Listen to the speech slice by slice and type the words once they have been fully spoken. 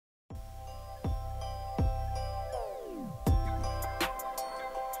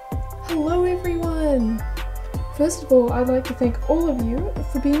Hello everyone! First of all, I'd like to thank all of you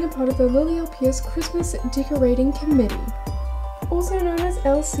for being a part of the LilyLPS Christmas Decorating Committee, also known as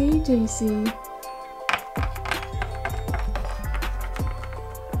LCDC.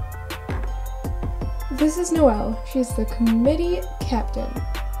 This is Noelle. She's the committee captain.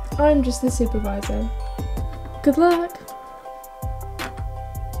 I'm just the supervisor. Good luck!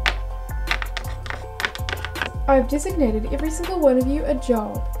 I've designated every single one of you a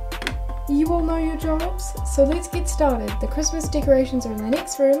job. You all know your jobs, so let's get started. The Christmas decorations are in the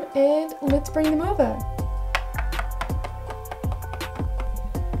next room and let's bring them over.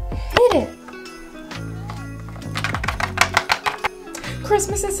 Hit it!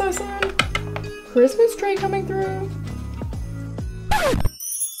 Christmas is so soon! Christmas tree coming through!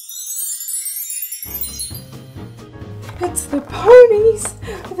 It's the ponies!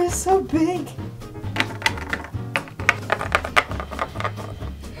 They're so big!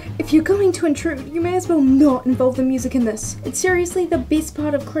 If you're going to intrude, you may as well not involve the music in this. It's seriously the best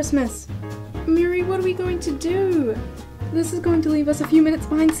part of Christmas. Mary, what are we going to do? This is going to leave us a few minutes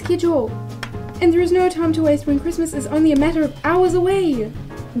behind schedule. And there is no time to waste when Christmas is only a matter of hours away.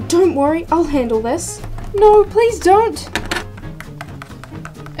 Don't worry, I'll handle this. No, please don't!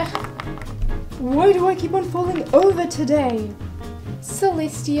 Why do I keep on falling over today?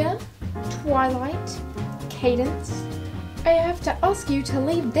 Celestia, Twilight, Cadence, I have to ask you to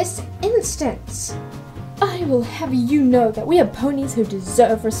leave this instance. I will have you know that we are ponies who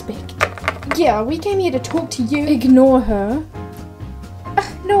deserve respect. Yeah, we came here to talk to you. Ignore her.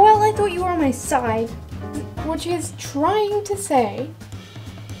 Noelle, I thought you were on my side. What she is trying to say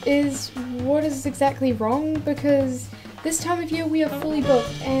is what is exactly wrong, because this time of year we are fully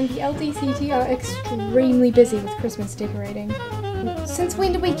booked and the LDCT are extremely busy with Christmas decorating. Since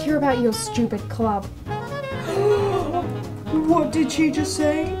when do we care about your stupid club? What did she just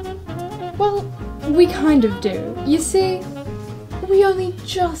say? Well, we kind of do. You see, we only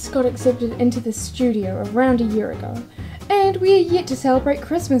just got accepted into the studio around a year ago, and we are yet to celebrate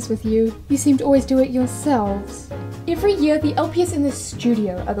Christmas with you. You seem to always do it yourselves. Every year, the LPS and the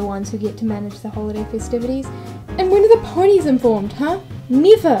studio are the ones who get to manage the holiday festivities. And when are the ponies informed, huh?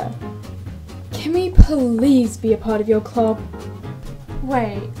 Never! Can we please be a part of your club?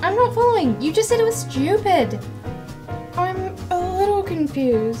 Wait, I'm not following. You just said it was stupid. I'm a little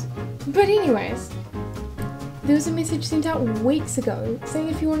confused. But anyways, there was a message sent out weeks ago saying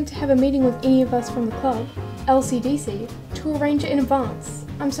if you wanted to have a meeting with any of us from the club, LCDC, to arrange it in advance.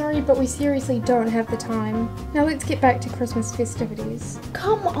 I'm sorry, but we seriously don't have the time. Now let's get back to Christmas festivities.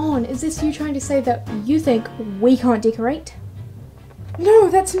 Come on, is this you trying to say that you think we can't decorate? No,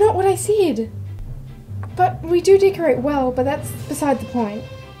 that's not what I said. But we do decorate well, but that's beside the point.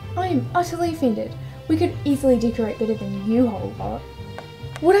 I am utterly offended. We could easily decorate better than you, whole lot.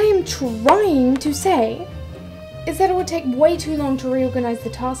 What I am trying to say is that it would take way too long to reorganize the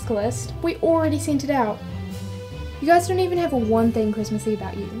task list. We already sent it out. You guys don't even have one thing Christmassy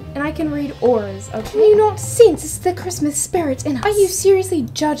about you, and I can read auras, okay? Can you not sense the Christmas spirit in us? Are you seriously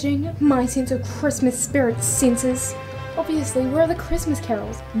judging my sense of Christmas spirit senses? Obviously, where are the Christmas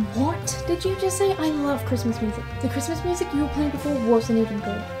carols? What did you just say? I love Christmas music. The Christmas music you were playing before wasn't even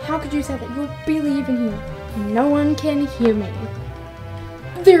good. How could you say that? You were barely even here. No one can hear me.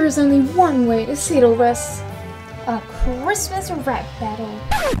 There is only one way to settle this. A Christmas rap battle.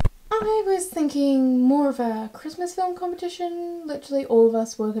 I was thinking more of a Christmas film competition. Literally all of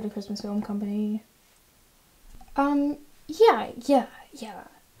us work at a Christmas film company. Yeah.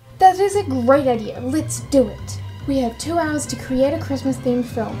 That is a great idea. Let's do it. We have 2 hours to create a Christmas themed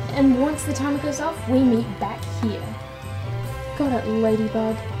film, and once the timer goes off, we meet back here. Got it,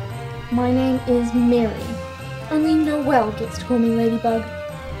 Ladybug. My name is Mary. Only Noelle gets to call me Ladybug.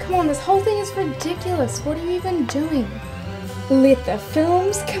 Come on, this whole thing is ridiculous. What are you even doing? Let the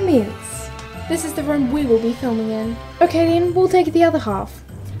films commence. This is the room we will be filming in. Okay then, we'll take the other half.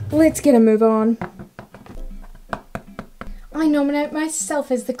 Let's get a move on. I nominate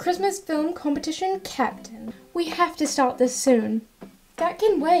myself as the Christmas film competition captain. We have to start this soon. That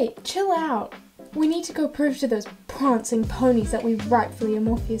can wait. Chill out. We need to go prove to those prancing ponies that we rightfully are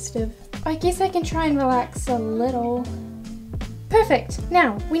more festive. I guess I can try and relax a little. Perfect.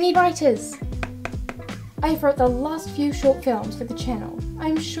 Now, we need writers. I've wrote the last few short films for the channel.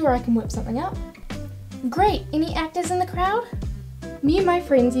 I'm sure I can whip something up. Great. Any actors in the crowd? Me and my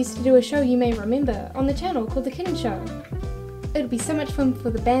friends used to do a show you may remember on the channel called The Kitten Show. It'll be so much fun for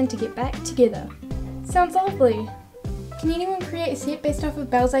the band to get back together. Sounds lovely. Can anyone create a set based off of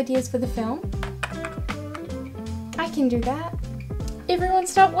Belle's ideas for the film? I can do that. Everyone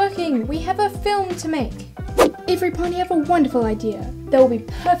start working. We have a film to make. Every pony have a wonderful idea that will be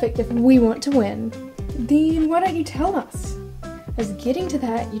perfect if we want to win. Then why don't you tell us? As getting to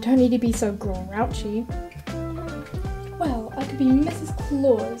that, you don't need to be so grouchy. Well, I could be Mrs.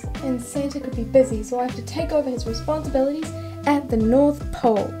 Claus and Santa could be busy, so I have to take over his responsibilities at the North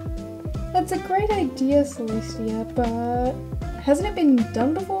Pole. That's a great idea, Celestia, but hasn't it been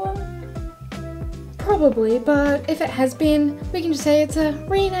done before? Probably, but if it has been, we can just say it's a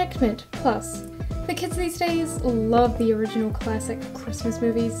reenactment. Plus, the kids these days love the original classic Christmas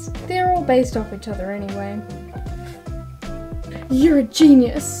movies. They're all based off each other anyway. You're a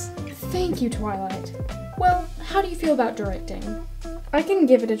genius! Thank you, Twilight. Well, how do you feel about directing? I can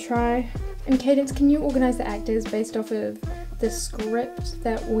give it a try. And Cadence, can you organize the actors based off of the script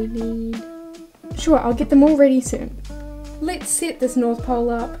that we need? Sure, I'll get them all ready soon. Let's set this North Pole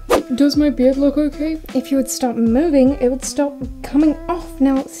up. Does my beard look okay? If you would stop moving, it would stop coming off.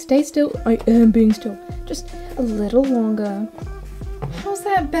 Now stay still. I am being still. Just a little longer. How's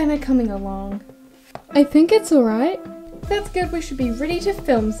that banner coming along? I think it's alright. That's good, we should be ready to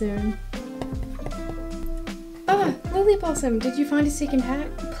film soon. Ah, Lily Blossom, did you find a second hat?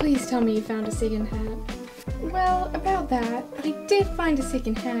 Please tell me you found a second hat. Well, about that, I did find a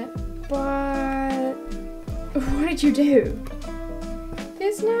second hat, but what did you do?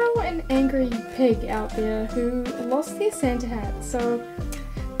 There's now an angry pig out there who lost their Santa hat, so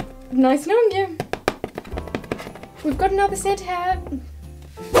nice knowing you. We've got another Santa hat.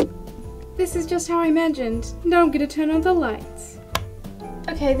 This is just how I imagined. Now I'm gonna turn on the lights.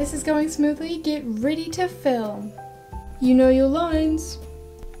 Okay, this is going smoothly. Get ready to film. You know your lines.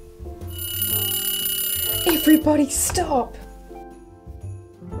 Everybody stop!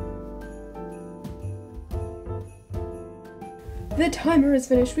 The timer is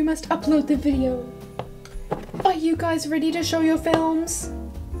finished. We must upload the video. Are you guys ready to show your films?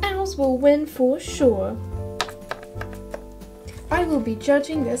 Ours will win for sure. I will be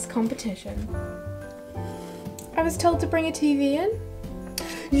judging this competition. I was told to bring a TV in.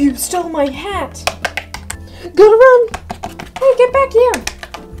 You stole my hat! Gotta run! Hey, get back here!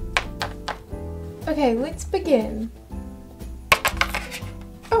 Okay, let's begin.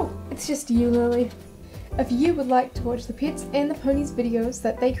 Oh, it's just you, Lily. If you would like to watch the Pets and the Ponies videos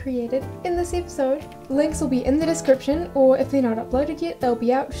that they created in this episode, links will be in the description, or if they're not uploaded yet, they'll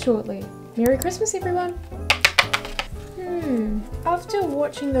be out shortly. Merry Christmas, everyone! After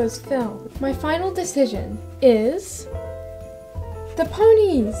watching those films, my final decision is the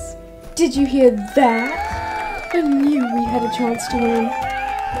Ponies! Did you hear that? I knew we had a chance to win.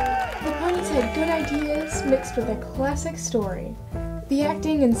 The Ponies had good ideas mixed with a classic story. The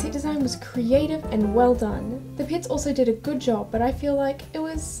acting and set design was creative and well done. The Pets also did a good job, but I feel like it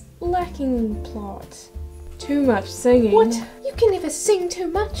was lacking plot. Too much singing. What? You can never sing too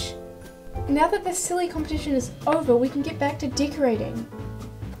much! Now that this silly competition is over, we can get back to decorating.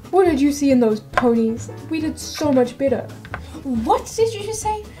 What did you see in those ponies? We did so much better. What did you just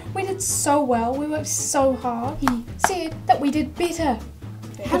say? We did so well, we worked so hard. He said that we did better.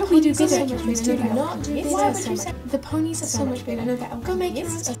 How do we do better? We did not do better. Why would you say? The ponies are so much better. Go make it.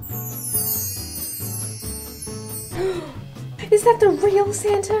 Is that the real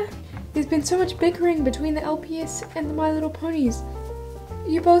Santa? There's been so much bickering between the LPS and the My Little Ponies.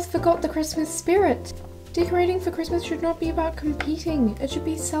 You both forgot the Christmas spirit. Decorating for Christmas should not be about competing. It should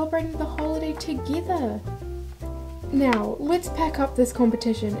be celebrating the holiday together. Now, let's pack up this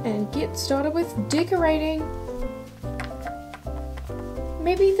competition and get started with decorating.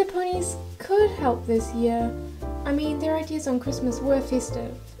 Maybe the Ponies could help this year. I mean, their ideas on Christmas were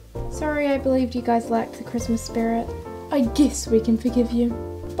festive. Sorry I believed you guys lacked the Christmas spirit. I guess we can forgive you.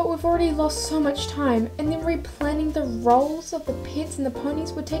 But we've already lost so much time, and then replanning the roles of the Pets and the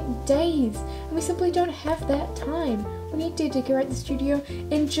Ponies would take days, and we simply don't have that time. We need to decorate the studio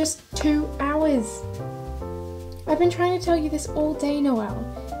in just 2 hours. I've been trying to tell you this all day,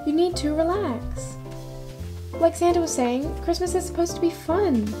 Noelle. You need to relax. Like Santa was saying, Christmas is supposed to be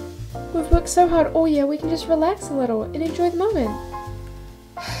fun. We've worked so hard all year, we can just relax a little and enjoy the moment.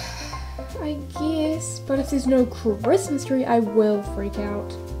 I guess, but if there's no Christmas tree, I will freak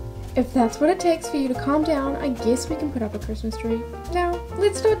out. If that's what it takes for you to calm down, I guess we can put up a Christmas tree. Now,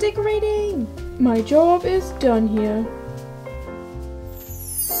 let's start decorating! My job is done here.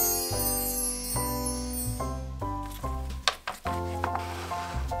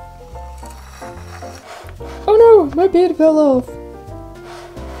 Oh no, my bed fell off.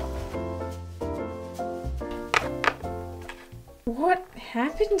 What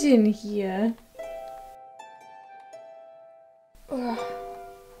happened in here? Ugh.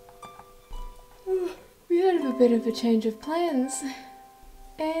 We had a bit of a change of plans.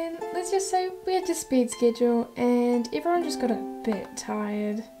 And let's just say we had to speed schedule and everyone just got a bit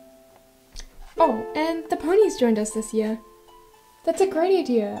tired. Oh, and the ponies joined us this year. That's a great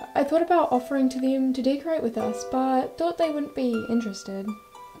idea. I thought about offering to them to decorate with us, but thought they wouldn't be interested.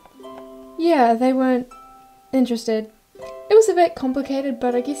 Yeah, they weren't interested. It was a bit complicated,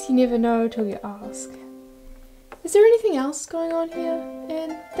 but I guess you never know till you ask. Is there anything else going on here?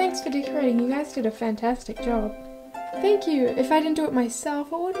 And thanks for decorating, you guys did a fantastic job. Thank you. If I didn't do it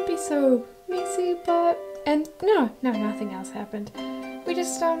myself, it wouldn't be so messy, but... And no, nothing else happened. We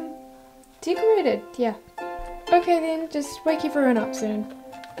just, decorated, yeah. Okay then, just wake everyone up soon.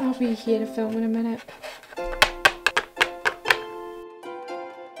 I'll be here to film in a minute.